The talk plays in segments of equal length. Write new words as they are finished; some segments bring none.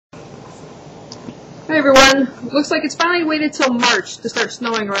Hi everyone. Looks like it's finally waited till March to start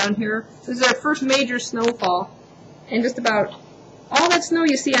snowing around here. This is our first major snowfall, and just about all that snow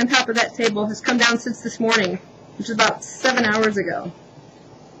you see on top of that table has come down since this morning, which is about 7 hours ago.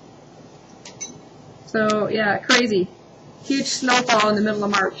 So yeah, crazy. Huge snowfall in the middle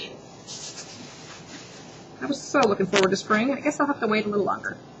of March. I was so looking forward to spring. I guess I'll have to wait a little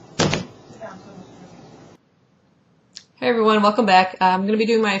longer. Hey everyone, welcome back. I'm going to be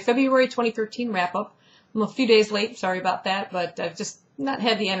doing my February 2013 wrap-up. I'm a few days late, sorry about that, but I've just not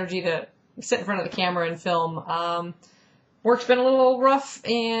had the energy to sit in front of the camera and film. Work's been a little rough,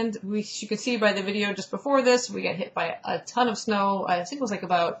 and you can see by the video just before this, we got hit by a ton of snow. I think it was like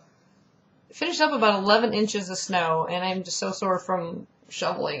finished up about 11 inches of snow, and I'm just so sore from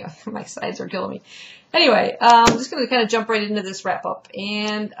shoveling. My sides are killing me. Anyway, I'm just going to kind of jump right into this wrap-up.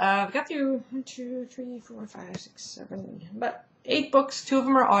 And I've got through 1, 2, 3, 4, 5, 6, 7, about 8 books. 2 of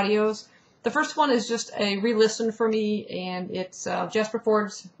them are audios. The first one is just a re-listen for me, and it's Jasper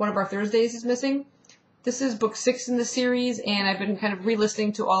Fforde's One of Our Thursdays is Missing. This is book 6 in the series, and I've been kind of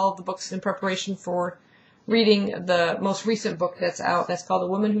re-listening to all of the books in preparation for reading the most recent book that's out. That's called A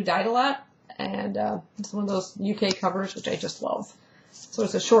Woman Who Died a Lot, and it's one of those UK covers, which I just love. So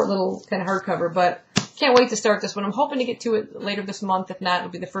it's a short little kind of hardcover, but can't wait to start this one. I'm hoping to get to it later this month. If not,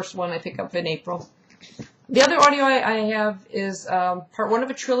 it'll be the first one I pick up in April. The other audio I have is part 1 of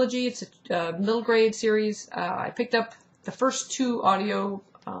a trilogy. It's a middle grade series. I picked up the first 2 audio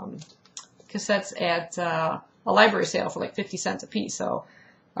cassettes at a library sale for like 50 cents a piece, so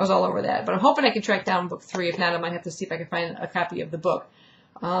I was all over that. But I'm hoping I can track down book 3. If not, I might have to see if I can find a copy of the book.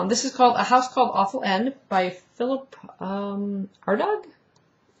 This is called A House Called Awful End by Philip Ardagh?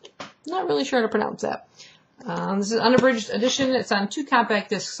 Not really sure how to pronounce that. This is an unabridged edition. It's on 2 compact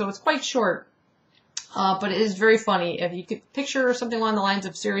discs, so it's quite short. But it is very funny. If you could picture something along the lines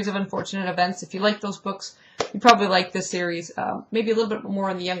of Series of Unfortunate Events, if you like those books, you probably like this series. Maybe a little bit more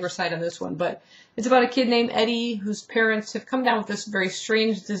on the younger side on this one. But it's about a kid named Eddie whose parents have come down with this very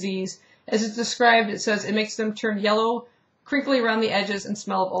strange disease. As it's described, it says it makes them turn yellow, crinkly around the edges, and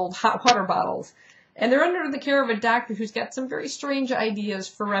smell of old hot water bottles. And they're under the care of a doctor who's got some very strange ideas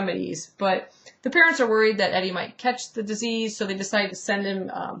for remedies. But the parents are worried that Eddie might catch the disease, so they decide to send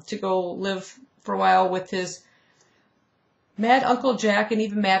him to go live for a while with his mad Uncle Jack and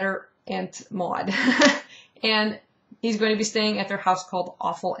even madder Aunt Maud. And he's going to be staying at their house called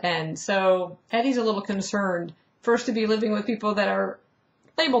Awful End. So Eddie's a little concerned, first to be living with people that are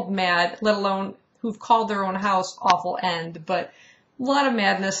labeled mad, let alone who've called their own house Awful End. But a lot of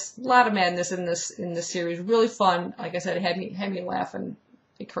madness in this series. Really fun. Like I said, it had me laughing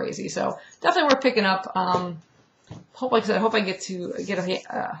like crazy. So definitely worth picking up. Hope I get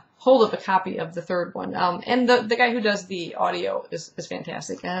a hold of a copy of the 3rd one. And the guy who does the audio is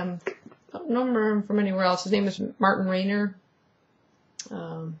fantastic. I don't remember him from anywhere else. His name is Martin Rayner.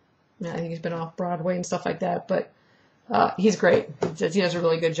 Yeah, I think he's been off Broadway and stuff like that. But he's great. He does a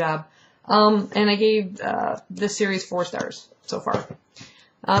really good job. And I gave this series 4 stars so far.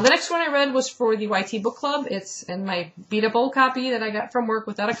 The next one I read was for the YT Book Club. It's in my beat-up old copy that I got from work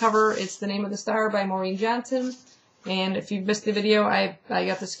without a cover. It's The Name of the Star by Maureen Johnson. And if you missed the video, I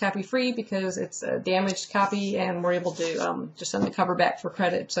got this copy free because it's a damaged copy, and we're able to just send the cover back for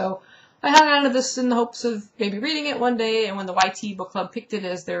credit. So I hung on to this in the hopes of maybe reading it one day, and when the YT Book Club picked it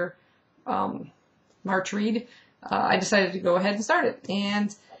as their March read, I decided to go ahead and start it.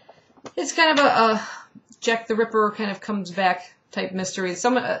 And it's kind of a Jack the Ripper kind of comes back type mystery.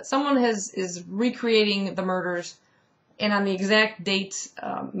 Someone is recreating the murders, and on the exact dates,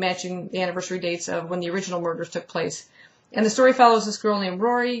 matching the anniversary dates of when the original murders took place. And the story follows this girl named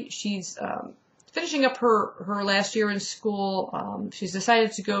Rory. She's finishing up her last year in school. She's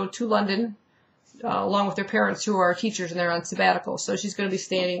decided to go to London along with her parents, who are teachers, and they're on sabbatical. So she's going to be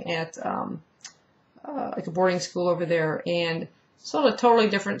staying at like a boarding school over there. And sort of a totally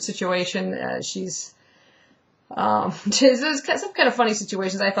different situation. She's some kind of funny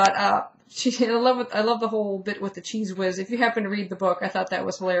situations. I thought I love the whole bit with the Cheese Whiz. If you happen to read the book, I thought that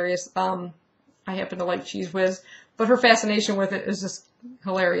was hilarious. I happen to like Cheese Whiz, but her fascination with it is just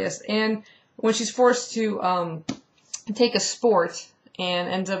hilarious. And when she's forced to take a sport and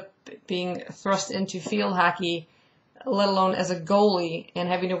ends up being thrust into field hockey, let alone as a goalie, and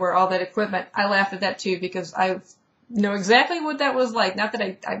having to wear all that equipment, I laughed at that too, because I know exactly what that was like. Not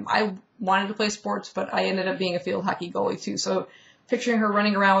that I wanted to play sports, but I ended up being a field hockey goalie too. So picturing her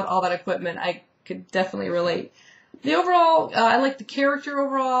running around with all that equipment, I could definitely relate. The overall, I like the character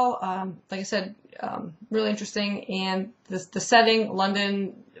overall. Like I said, really interesting. And the setting,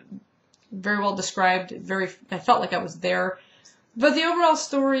 London, very well described. I felt like I was there. But the overall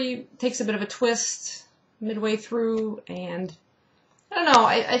story takes a bit of a twist midway through, and I don't know,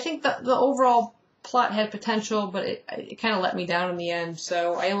 I think the overall plot had potential, but it kind of let me down in the end,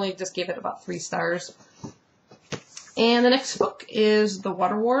 so I only just gave it about 3 stars. And the next book is The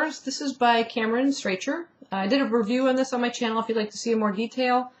Water Wars. This is by Stracher. I did a review on this on my channel if you'd like to see in more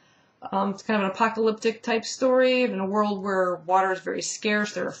detail. It's kind of an apocalyptic type story in a world where water is very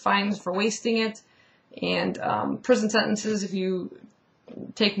scarce. There are fines for wasting it, and prison sentences if you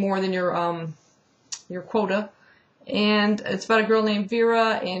take more than your quota. And it's about a girl named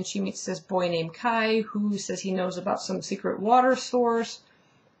Vera, and she meets this boy named Kai, who says he knows about some secret water source,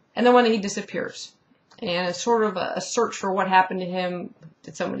 and then one day he disappears. And it's sort of a search for what happened to him.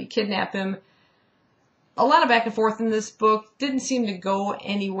 Did somebody kidnap him? A lot of back and forth in this book. Didn't seem to go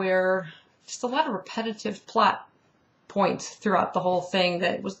anywhere. Just a lot of repetitive plot points throughout the whole thing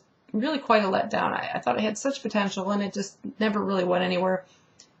that was really quite a letdown. I thought it had such potential, and it just never really went anywhere.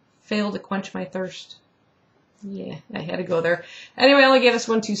 Failed to quench my thirst. Yeah, I had to go there. Anyway, I only gave this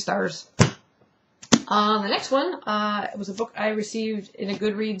one 2 stars. The next one was a book I received in a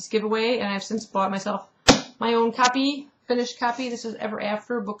Goodreads giveaway, and I've since bought myself my own copy, finished copy. This is Ever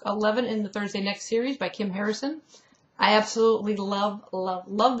After, book 11 in the Thursday Next series by Kim Harrison. I absolutely love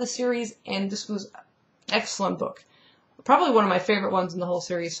the series, and this was an excellent book. Probably one of my favorite ones in the whole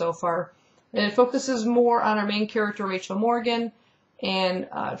series so far. And it focuses more on our main character, Rachel Morgan, and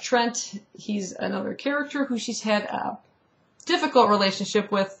Trent. He's another character who she's had a difficult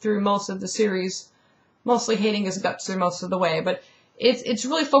relationship with through most of the series, mostly hating his guts through most of the way. But it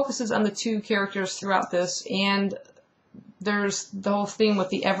really focuses on the 2 characters throughout this, and there's the whole theme with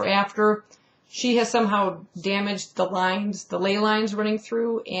the Ever After. She has somehow damaged the ley lines running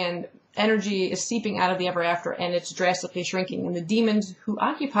through, and energy is seeping out of the Ever After, and it's drastically shrinking. And the demons who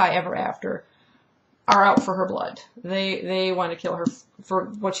occupy Ever After are out for her blood. They want to kill her for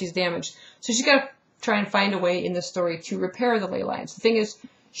what she's damaged. So she's got to try and find a way in this story to repair the ley lines. The thing is,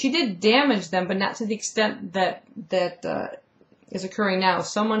 she did damage them, but not to the extent that is occurring now.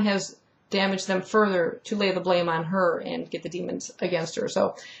 Someone has damaged them further to lay the blame on her and get the demons against her.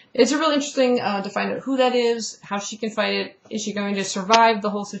 So it's a really interesting to find out who that is, how she can fight it, is she going to survive the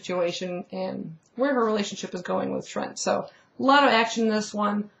whole situation, and where her relationship is going with Trent. So a lot of action in this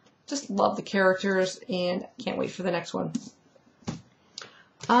one. Just love the characters, and can't wait for the next one.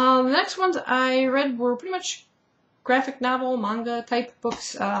 The next ones I read were pretty much graphic novel, manga type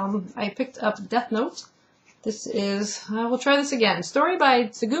books. I picked up Death Note. This is, we'll try this again. Story by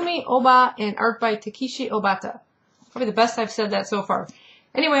Tsugumi, Ohba, and art by Takeshi Obata. Probably the best I've said that so far.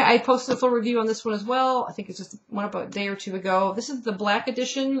 Anyway, I posted a full review on this one as well. I think it's just went up a day or 2 ago. This is the black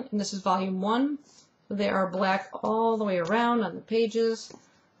edition, and this is volume 1. They are black all the way around on the pages.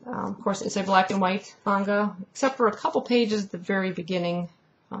 Of course, it's a black and white manga, except for a couple pages at the very beginning.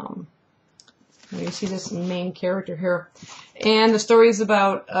 You see this main character here. And the story is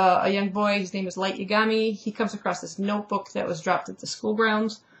about a young boy. His name is Light Yagami. He comes across this notebook that was dropped at the school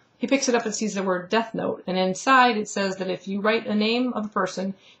grounds. He picks it up and sees the word Death Note. And inside it says that if you write a name of a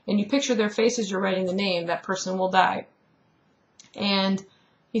person and you picture their face as you're writing the name, that person will die. And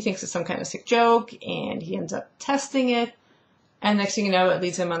he thinks it's some kind of sick joke, and he ends up testing it. And next thing you know, it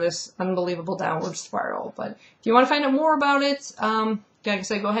leads him on this unbelievable downward spiral. But if you want to find out more about it, like I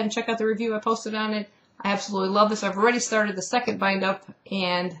said, go ahead and check out the review I posted on it. I absolutely love this. I've already started the second bind-up,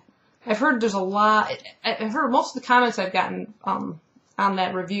 and I've heard there's a lot. I've heard most of the comments I've gotten on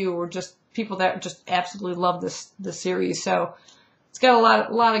that review were just people that just absolutely love this series. So it's got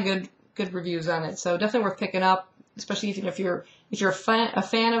a lot of good reviews on it. So definitely worth picking up, especially if you're a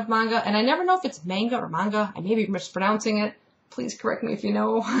fan of manga. And I never know if it's manga or manga. I may be mispronouncing it. Please correct me if you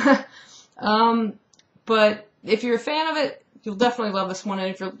know. But if you're a fan of it, you'll definitely love this one. And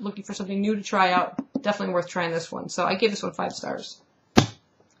if you're looking for something new to try out, definitely worth trying this one. So I gave this one 5 stars.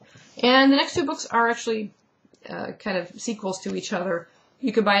 And the next 2 books are actually kind of sequels to each other.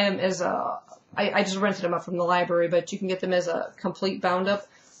 You could buy them as I just rented them up from the library, but you can get them as a complete bound up.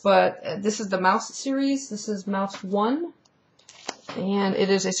 But this is the Mouse series. This is Mouse 1. And it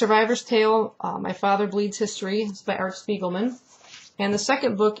is a survivor's tale. My Father Bleeds History. It's by Ardagh Spiegelman. And the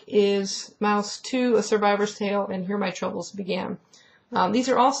second book is Mouse 2, A Survivor's Tale, and Here My Troubles Began. These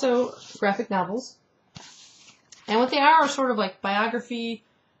are also graphic novels. And what they are sort of like biography,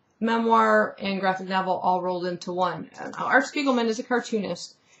 memoir, and graphic novel all rolled into one. Ardagh Spiegelman is a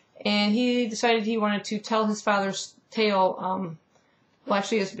cartoonist, and he decided he wanted to tell his father's tale. Well,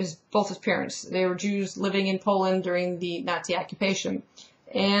 actually, both his parents. They were Jews living in Poland during the Nazi occupation.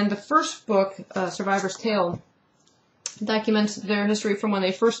 And the first book, Survivor's Tale, documents their history from when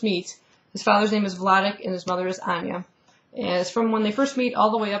they first meet. His father's name is Wladek, and his mother is Anya. And it's from when they first meet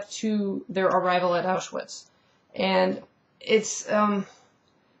all the way up to their arrival at Auschwitz. And it's,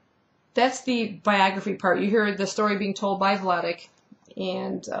 that's the biography part. You hear the story being told by Fforde,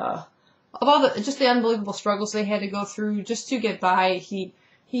 and of all the just the unbelievable struggles they had to go through just to get by. He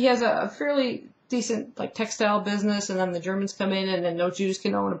has a fairly decent like textile business, and then the Germans come in, and then no Jews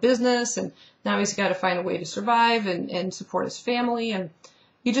can own a business, and now he's got to find a way to survive and support his family. And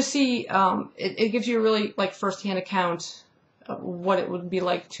you just see it gives you a really like firsthand account of what it would be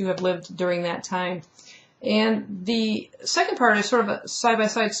like to have lived during that time. And the second part is sort of a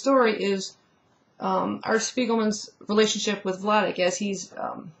side-by-side story is Ardagh Spiegelman's relationship with Fforde as he's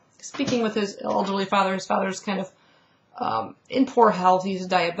speaking with his elderly father. His father's kind of in poor health. He's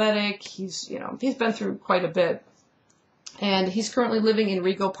diabetic. He's been through quite a bit. And he's currently living in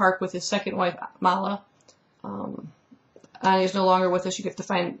Rego Park with his second wife, Mala. Anya's no longer with us. You have to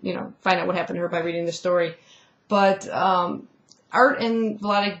find out what happened to her by reading the story. But Art and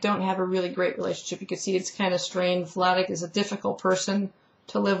Fforde don't have a really great relationship. You can see it's kind of strained. Fforde is a difficult person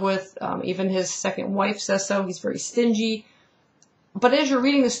to live with. Even his second wife says so. He's very stingy. But as you're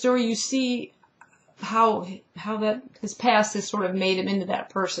reading the story, you see how that his past has sort of made him into that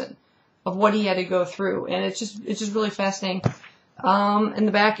person, of what he had to go through, and it's just really fascinating. In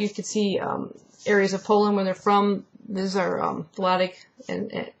the back, you can see areas of Poland where they're from. These are Fforde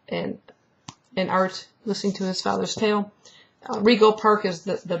and Art listening to his father's tale. Rego Park is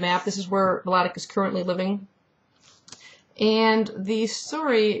the map. This is where Fforde is currently living. And the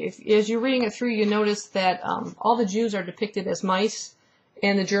story, as you're reading it through, you notice that all the Jews are depicted as mice,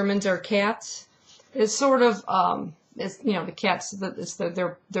 and the Germans are cats. It's sort of, the cats,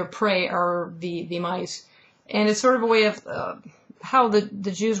 their prey are the mice. And it's sort of a way of how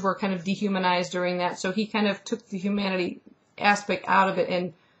the Jews were kind of dehumanized during that. So he kind of took the humanity aspect out of it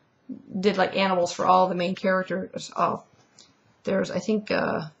and did like animals for all the main characters. There's, I think,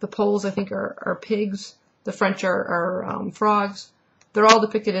 the Poles, I think, are pigs. The French are frogs. They're all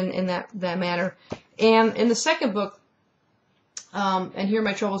depicted in that manner. And in the second book, and Here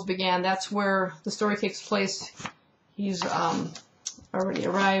My Troubles Began, that's where the story takes place. He's already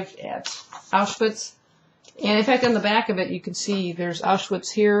arrived at Auschwitz. And in fact, on the back of it, you can see there's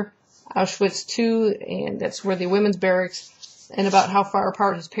Auschwitz here, Auschwitz II, and that's where the women's barracks, and about how far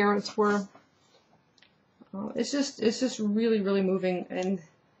apart his parents were. It's just really, really moving and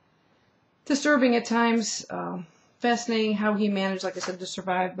disturbing at times. Fascinating how he managed, like I said, to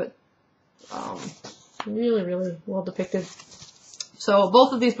survive, but really, really well depicted. So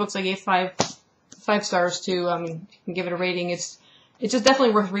both of these books I gave five stars to. You can give it a rating. It's just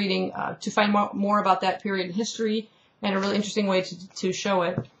definitely worth reading to find more about that period in history, and a really interesting way to show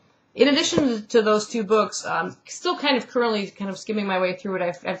it. In addition to those two books, still currently skimming my way through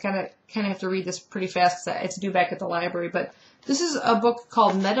it. I've kind of have to read this pretty fast because it's due back at the library. But this is a book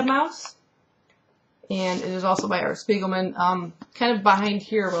called Metamouse, and it is also by Ardagh Spiegelman. Kind of behind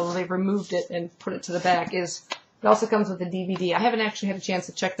here, where they've removed it and put it to the back, it also comes with a DVD. I haven't actually had a chance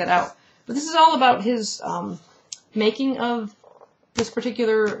to check that out. But this is all about his making of this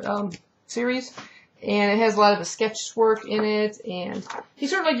particular series. And it has a lot of the sketch work in it, and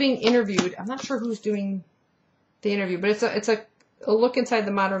he's sort of like being interviewed. I'm not sure who's doing the interview, but it's a look inside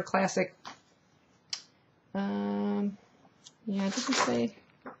the modern classic. Yeah, it doesn't say.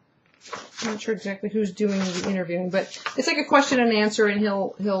 I'm not sure exactly who's doing the interviewing, but it's like a question and answer, and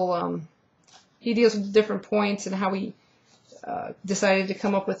he deals with different points and how he decided to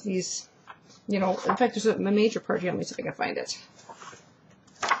come up with these. In fact, there's a major part here. Let me see if I can find it.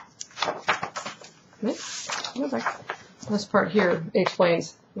 This part here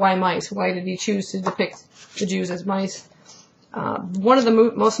explains why mice. Why did he choose to depict the Jews as mice? One of the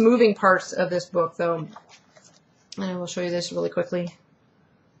most moving parts of this book, though, and I will show you this really quickly,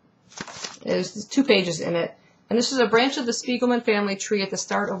 there's 2 pages in it. And this is a branch of the Spiegelman family tree at the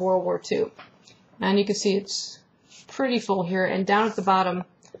start of World War II. And you can see it's pretty full here. And down at the bottom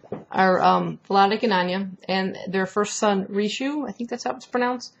are Fforde and Anya, and their first son, Rishu, I think that's how it's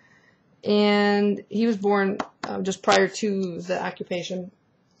pronounced. And he was born just prior to the occupation.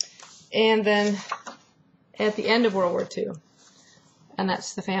 And then at the end of World War II, and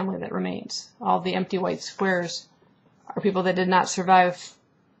that's the family that remains. All the empty white squares are people that did not survive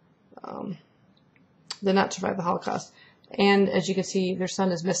the Holocaust. And as you can see, their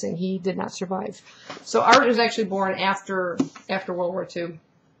son is missing. He did not survive. So Art is actually born after World War II.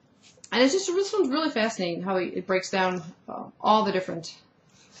 And it's just, this one's really fascinating how it breaks down all the different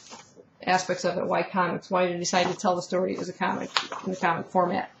aspects of it. Why comics? Why did he decide to tell the story as a comic, in the comic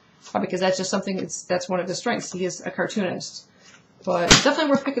format? Because that's just something, that's one of his strengths. He is a cartoonist. But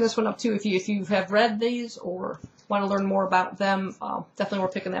definitely worth picking this one up too if you have read these or want to learn more about them. Definitely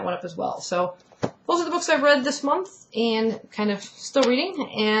worth picking that one up as well. So those are the books I've read this month and kind of still reading.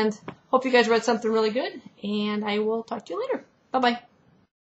 And hope you guys read something really good. And I will talk to you later. Bye-bye.